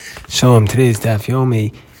Shalom. Today's Daf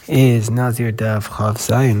Yomi is Nazir Daf Chav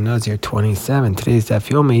Zayin, Nazir 27. Today's Daf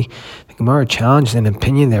Yomi, the Gemara challenged an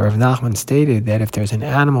opinion that Rav Nachman stated that if there's an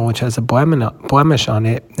animal which has a blemish on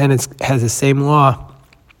it, then it has the same law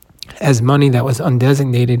as money that was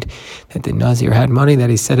undesignated, that the Nazir had money that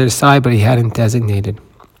he set it aside, but he hadn't designated.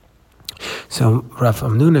 So Rav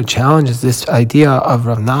Hamnuna challenges this idea of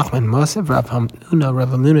Rav Nachman. Most of Rav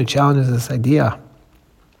Hamnuna challenges this idea.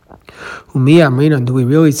 Do we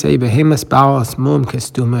really say behemoth balas mum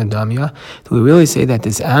kestuma adamya? Do we really say that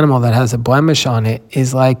this animal that has a blemish on it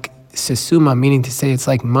is like sesuma, meaning to say it's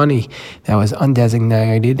like money that was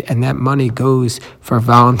undesignated, and that money goes for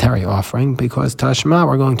voluntary offering? Because Tashma,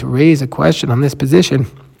 we're going to raise a question on this position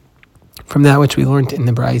from that which we learned in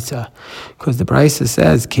the Brisa. Because the Brisa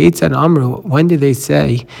says, Ketzad Amru, when did they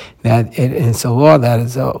say that it's a law that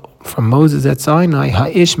is from Moses at Sinai,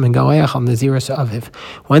 Ha'ish megaleach al naziras aviv?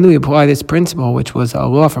 When do we apply this principle, which was a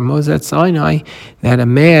law from Moses at Sinai, that a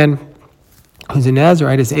man who's a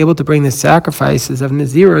Nazirite is able to bring the sacrifices of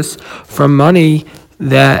Nazirus from money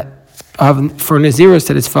for Nazirus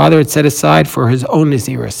that his father had set aside for his own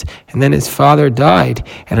Nazirus, and then his father died,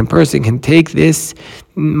 and a person can take this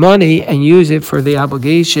money and use it for the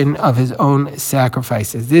obligation of his own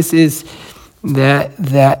sacrifices. This is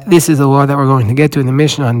this is the law that we're going to get to in the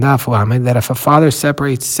Mishnah on Daf Lamed, that if a father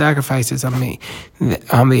separates sacrifices on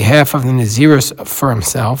behalf of the Nazirus for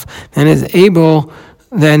himself,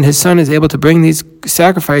 then his son is able to bring these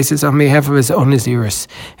sacrifices on behalf of his own Nazirus.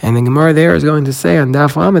 And the Gemara there is going to say on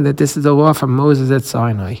Daf Lamed that this is a law from Moses at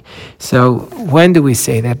Sinai. So when do we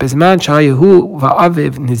say that? Bezman shayahu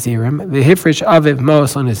va'aviv Nazirim, v'hifresh aviv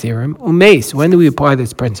mos Nazirim, umeis. When do we apply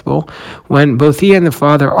this principle? When both he and the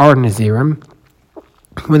father are Nazirim,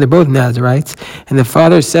 when they're both Nazirites, and the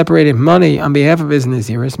father separated money on behalf of his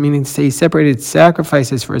Nazirus, meaning to say he separated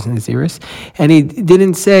sacrifices for his Nazirus, and he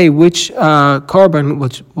didn't say which korban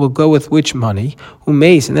which will go with which money,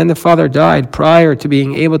 umeis, and then the father died prior to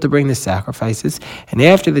being able to bring the sacrifices, and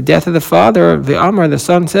after the death of the father, the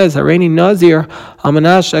son says, Hareini Nazir,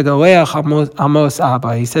 Amanash Agaleach Amos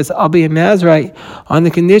Abba. He says, I'll be a Nazirite on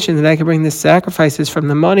the condition that I can bring the sacrifices from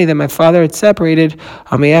the money that my father had separated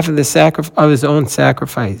on behalf of his own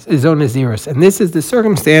sacrifice, his own Nazirus. And this is the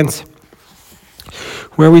circumstance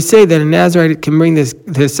where we say that a Nazirite can bring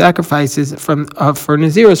the sacrifices for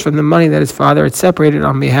Nazirus from the money that his father had separated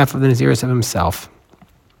on behalf of the Nazirus of himself.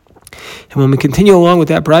 And when we continue along with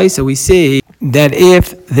that brisa, we see that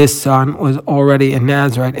if this son was already a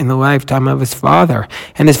Nazirite in the lifetime of his father,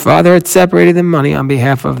 and his father had separated the money on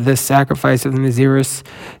behalf of the sacrifice of the Nazirus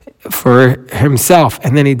for himself,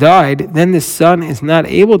 and then he died, then the son is not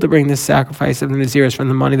able to bring the sacrifice of the Nazirus from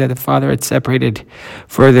the money that the father had separated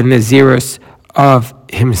for the Nazirus of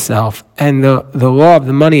himself. And the law of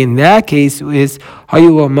the money in that case is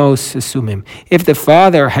hayulamos sumim. If the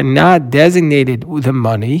father had not designated the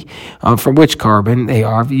money for which korban they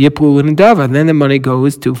are, yipul and dava, then the money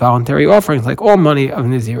goes to voluntary offerings, like all money of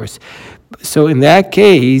Nazirus. So in that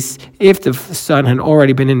case, if the son had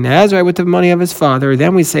already been in Nazirite with the money of his father,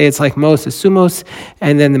 then we say it's like Moses Sumos,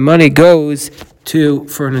 and then the money goes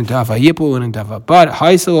for an Nadava, Yipul and Nadava. But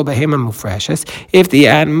Haisel Behema Mufreshes, if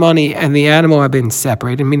the money and the animal have been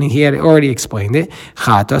separated, meaning he had already explained it,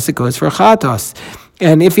 Chatos, it goes for Chatos.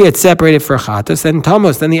 And if he had separated for chatos, then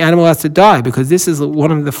tomos, then the animal has to die, because this is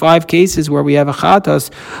one of the 5 cases where we have a chatos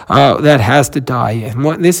that has to die.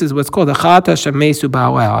 And this is what's called a chatos shemesu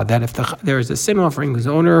ba'aleha, that if there is a sin offering whose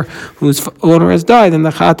owner has died, then the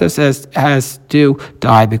chatos has to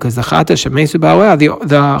die, because the chatos shemesu ba'aleha,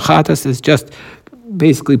 the chatos is just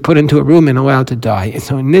basically put into a room and allowed to die. And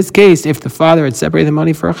so in this case, if the father had separated the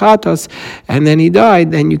money for a chatos and then he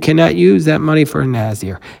died, then you cannot use that money for a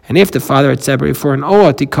nazir. And if the father had separated for an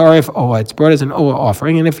olah, tikarif olah, it's brought as an olah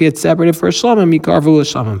offering. And if he had separated for a shlamim, yikarvu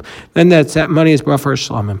l'shlamim, then that money is brought for a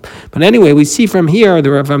shlamim. But anyway, we see from here,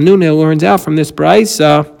 the Rav Hamnuna learns out from this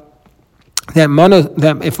brisa that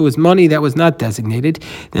if it was money that was not designated,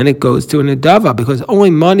 then it goes to a nadava, because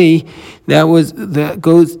only money that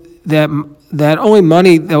only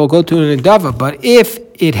money that will go to an adava. But if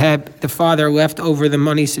it had the father left over the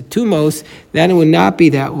money satumos, then it would not be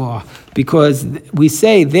that law, because we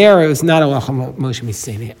say there is not a law Moshe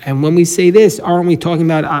Missini. And when we say this, aren't we talking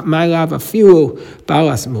about ma'alav afilu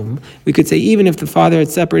balas mum? We could say even if the father had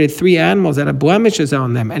separated 3 animals that have blemishes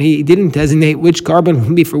on them, and he didn't designate which korban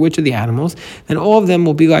would be for which of the animals, then all of them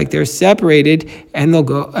will be like they're separated and they'll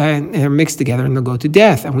go and they're mixed together and they'll go to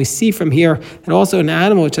death. And we see from here that also an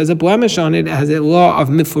animal which has a blemish on it has a law of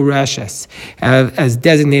mifureshes as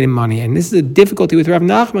designated money. And this is a difficulty with Rav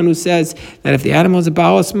Nachman, who says that if the animal is a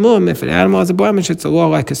balas mum, if if an animal has a blemish, it's a law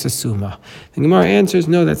like a sasuma. The Gemara answers,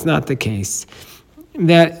 no, that's not the case.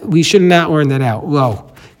 That we should not learn that out.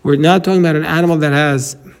 Well, we're not talking about an animal that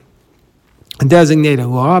has a designated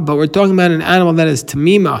law, but we're talking about an animal that is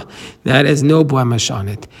tamima, that has no blemish on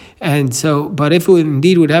it. And so, but if it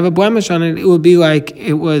indeed would have a blemish on it, it would be like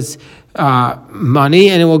it was money,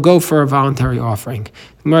 and it will go for a voluntary offering.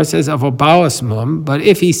 The Gemara says of a balas mum, but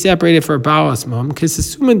if he separated for a balas mum,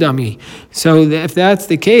 kisasuma dami. So if that's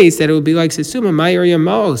the case, that it would be like sasuma ma'ir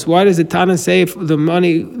yamos. Why does the Tana say for the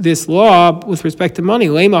money, this law with respect to money?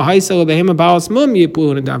 Lema haisel behema balas mum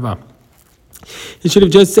yipulun dava. It should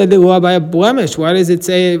have just said the law by a blemish. Why does it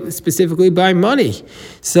say specifically by money?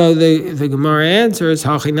 So the Gemara answers,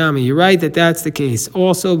 Hachinami, you're right that that's the case.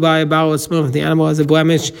 Also by a balas mum, if the animal has a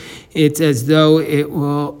blemish, it's as though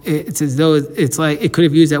it's like it could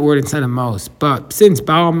have used that word instead of most. But since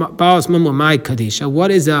balas mum wa my kadisha,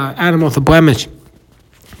 what is an animal with a blemish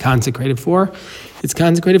consecrated for? It's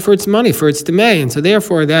consecrated for its money, for its demay, and so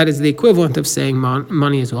therefore that is the equivalent of saying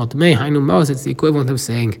money as well. Demay hainu mos, it's the equivalent of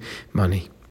saying money.